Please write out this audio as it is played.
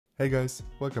Hey guys,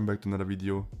 welcome back to another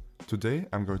video. Today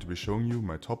I'm going to be showing you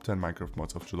my top 10 Minecraft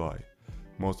mods of July.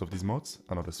 Most of these mods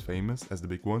are not as famous as the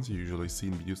big ones you usually see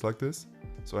in videos like this,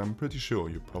 so I'm pretty sure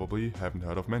you probably haven't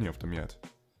heard of many of them yet.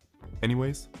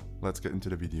 Anyways, let's get into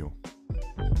the video.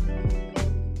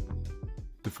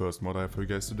 The first mod I have for you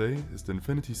guys today is the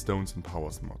Infinity Stones and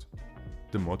Powers mod.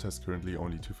 The mod has currently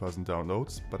only 2000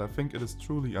 downloads, but I think it is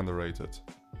truly underrated.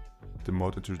 The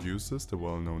mod introduces the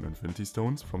well-known Infinity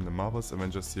Stones from the Marvel's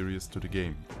Avengers series to the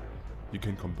game. You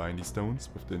can combine these stones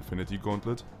with the Infinity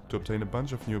Gauntlet to obtain a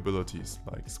bunch of new abilities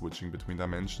like switching between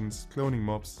dimensions, cloning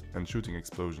mobs and shooting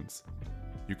explosions.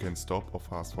 You can stop or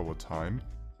fast forward time.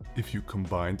 If you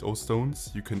combine those stones,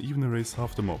 you can even erase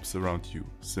half the mobs around you,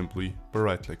 simply by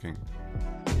right-clicking.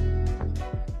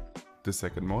 The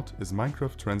second mod is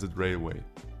Minecraft Transit Railway,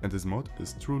 and this mod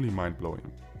is truly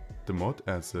mind-blowing. The mod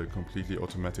adds a completely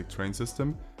automatic train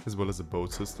system, as well as a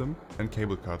boat system and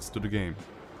cable cars to the game.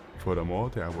 Furthermore,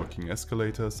 there are working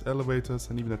escalators, elevators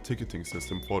and even a ticketing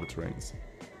system for the trains.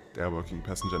 There are working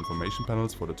passenger information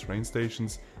panels for the train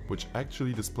stations, which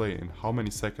actually display in how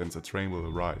many seconds a train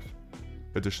will arrive.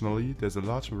 Additionally, there's a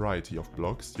large variety of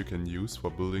blocks you can use for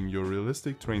building your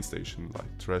realistic train station,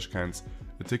 like trash cans,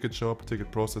 a ticket shop,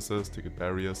 ticket processors, ticket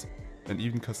barriers, and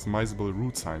even customizable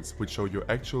route signs which show your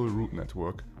actual route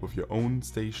network with your own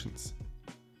stations.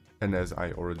 And as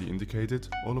I already indicated,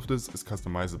 all of this is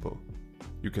customizable.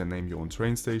 You can name your own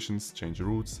train stations, change the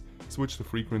routes, switch the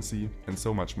frequency and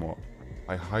so much more.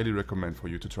 I highly recommend for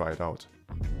you to try it out.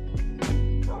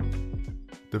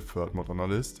 The third mod on our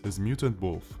list is Mutant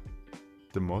Wolf.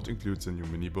 The mod includes a new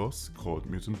mini-boss called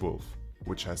Mutant Wolf,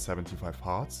 which has 75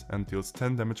 hearts and deals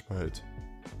 10 damage per hit.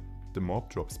 The mob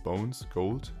drops bones,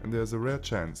 gold, and there's a rare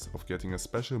chance of getting a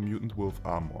special Mutant Wolf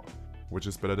armor, which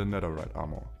is better than netherite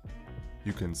armor.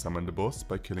 You can summon the boss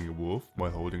by killing a wolf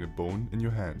while holding a bone in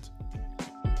your hand.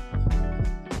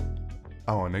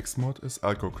 Our next mod is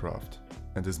Alcocraft,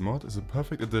 and this mod is a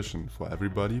perfect addition for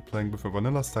everybody playing with a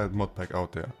vanilla styled mod pack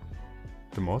out there.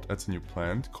 The mod adds a new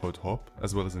plant called hop,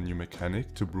 as well as a new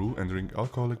mechanic to brew and drink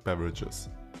alcoholic beverages.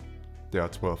 There are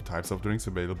 12 types of drinks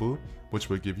available, which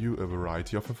will give you a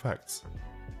variety of effects.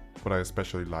 What I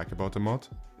especially like about the mod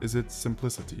is its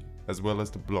simplicity, as well as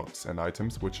the blocks and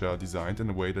items which are designed in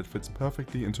a way that fits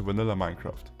perfectly into vanilla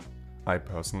Minecraft. I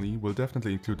personally will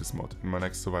definitely include this mod in my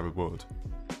next survival world.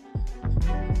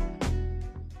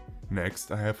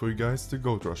 Next I have for you guys the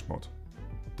Gold Rush mod.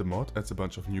 The mod adds a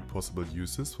bunch of new possible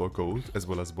uses for gold as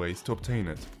well as ways to obtain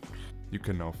it. You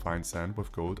can now find sand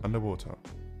with gold underwater.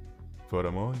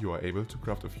 Furthermore, you are able to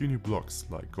craft a few new blocks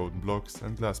like golden blocks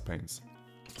and glass panes.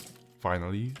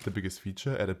 Finally, the biggest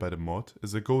feature added by the mod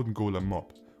is a golden golem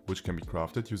mob, which can be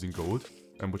crafted using gold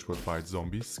and which will fight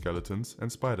zombies, skeletons and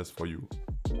spiders for you.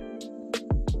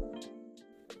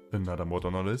 Another mod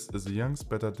on our list is the Young's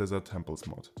Better Desert Temples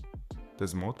mod.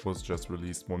 This mod was just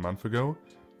released 1 month ago,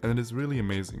 and it is really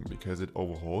amazing because it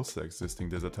overhauls the existing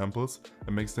desert temples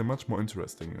and makes them much more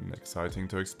interesting and exciting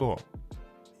to explore.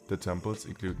 The temples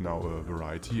include now a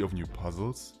variety of new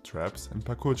puzzles, traps and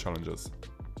parkour challenges.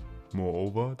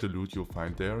 Moreover, the loot you'll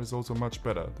find there is also much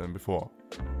better than before.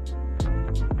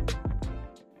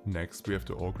 Next we have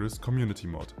the Ogres Community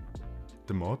mod.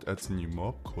 The mod adds a new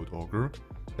mob called Ogre,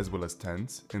 as well as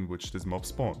tents in which this mob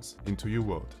spawns into your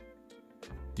world.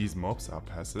 These mobs are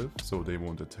passive, so they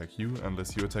won't attack you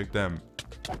unless you attack them.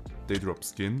 They drop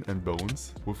skin and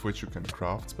bones, with which you can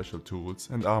craft special tools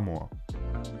and armor.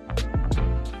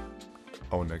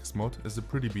 Our next mod is the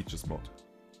Pretty Beaches mod.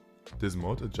 This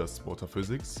mod adjusts water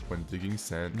physics when digging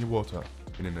sand near water,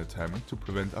 in an attempt to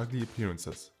prevent ugly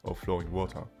appearances of flowing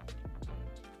water.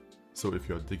 So if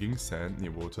you are digging sand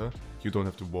near water, you don't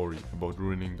have to worry about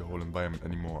ruining the whole environment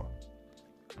anymore.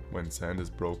 When sand is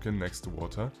broken next to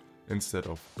water, instead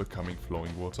of becoming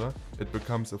flowing water, it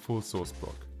becomes a full source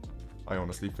block. I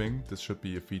honestly think this should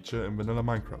be a feature in vanilla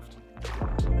Minecraft.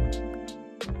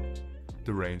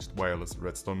 The Ranged Wireless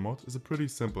Redstone mod is a pretty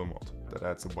simple mod that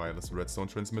adds a wireless redstone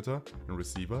transmitter and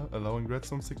receiver, allowing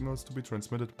redstone signals to be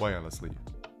transmitted wirelessly.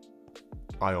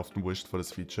 I often wished for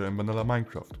this feature in vanilla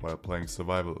Minecraft while playing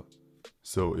survival.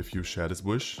 So if you share this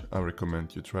wish, I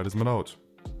recommend you try this mod out.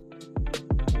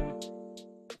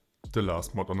 The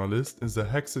last mod on our list is the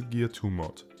Hexxit Gear 2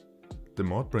 mod. The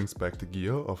mod brings back the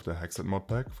gear of the Hexxit mod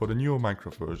pack for the newer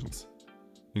Minecraft versions.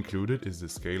 Included is the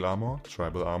Scale Armor,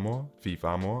 Tribal Armor, Thief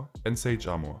Armor and Sage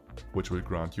Armor, which will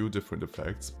grant you different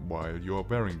effects while you are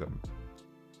wearing them.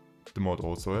 The mod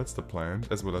also adds the plant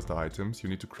as well as the items you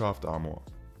need to craft armor.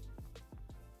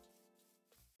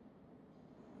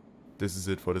 This is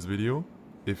it for this video.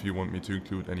 If you want me to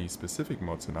include any specific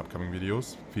mods in upcoming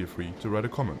videos, feel free to write a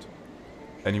comment.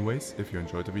 Anyways, if you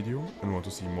enjoyed the video and want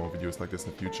to see more videos like this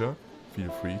in the future,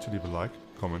 feel free to leave a like,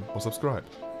 comment or subscribe.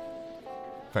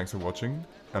 Thanks for watching,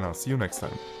 and I'll see you next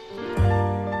time.